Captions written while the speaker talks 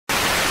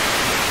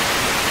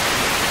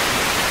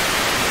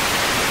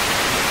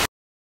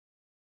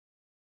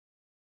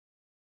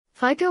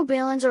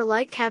Phycobilins are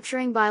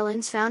light-capturing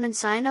bilins found in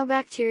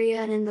cyanobacteria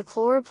and in the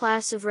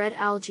chloroplasts of red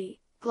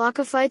algae,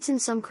 glaucophytes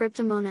and some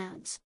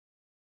cryptomonads.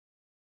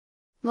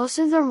 Most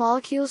of their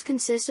molecules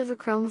consist of a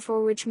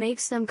chromophore which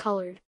makes them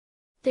colored.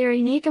 They are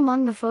unique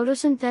among the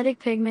photosynthetic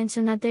pigments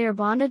in that they are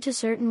bonded to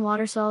certain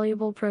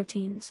water-soluble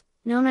proteins,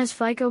 known as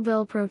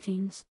phycobil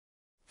proteins.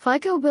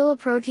 Phycobil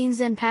proteins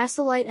then pass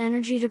the light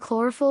energy to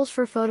chlorophylls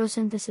for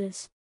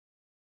photosynthesis.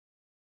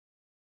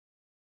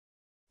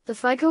 The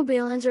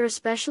phycobilins are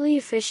especially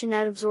efficient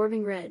at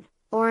absorbing red,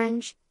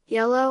 orange,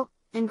 yellow,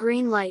 and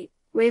green light,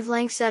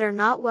 wavelengths that are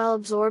not well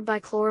absorbed by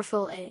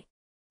chlorophyll A.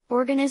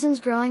 Organisms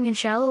growing in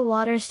shallow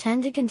waters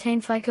tend to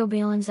contain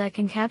phycobilins that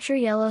can capture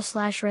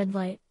yellow/red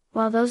light,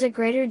 while those at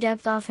greater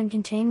depth often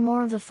contain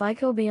more of the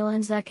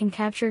phycobilins that can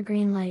capture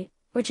green light,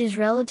 which is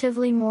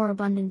relatively more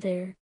abundant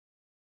there.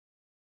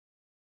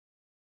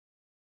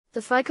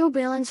 The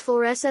phycobilins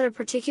fluoresce at a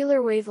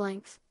particular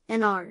wavelength,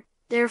 and are,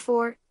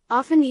 therefore,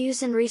 often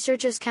used in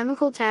research as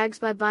chemical tags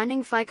by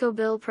binding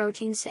phycobil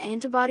proteins to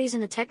antibodies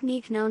in a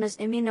technique known as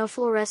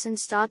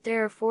immunofluorescence.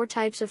 There are 4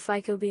 types of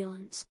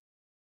phycobilins.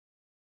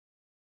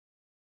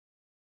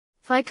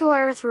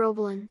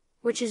 Phycoerythrobilin,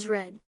 which is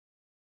red.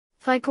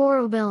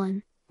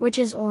 Phycorobilin, which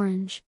is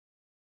orange.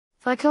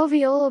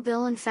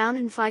 Phycoviolabilin found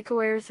in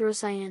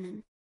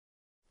phycoerythrocyanin.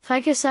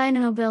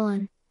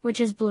 Phycocyanobacteria,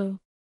 which is blue.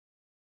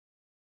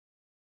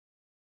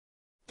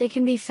 They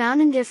can be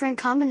found in different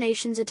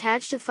combinations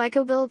attached to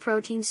phycobil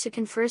proteins to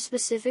confer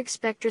specific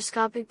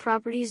spectroscopic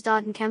properties.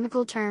 In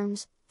chemical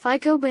terms,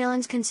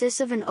 phycobilins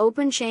consist of an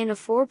open chain of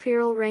 4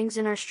 pyrrole rings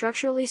and are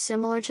structurally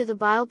similar to the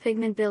bile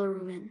pigment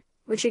bilirubin,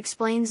 which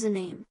explains the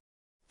name.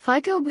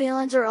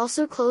 Phycobilins are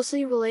also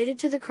closely related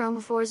to the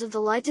chromophores of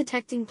the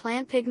light-detecting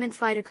plant pigment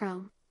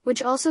phytochrome,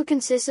 which also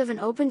consists of an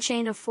open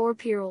chain of 4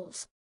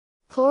 pyrroles.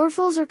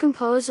 Chlorophylls are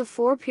composed of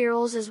 4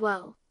 pyrroles as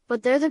well,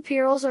 but there the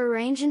pyrroles are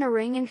arranged in a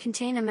ring and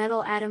contain a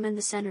metal atom in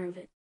the center of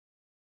it.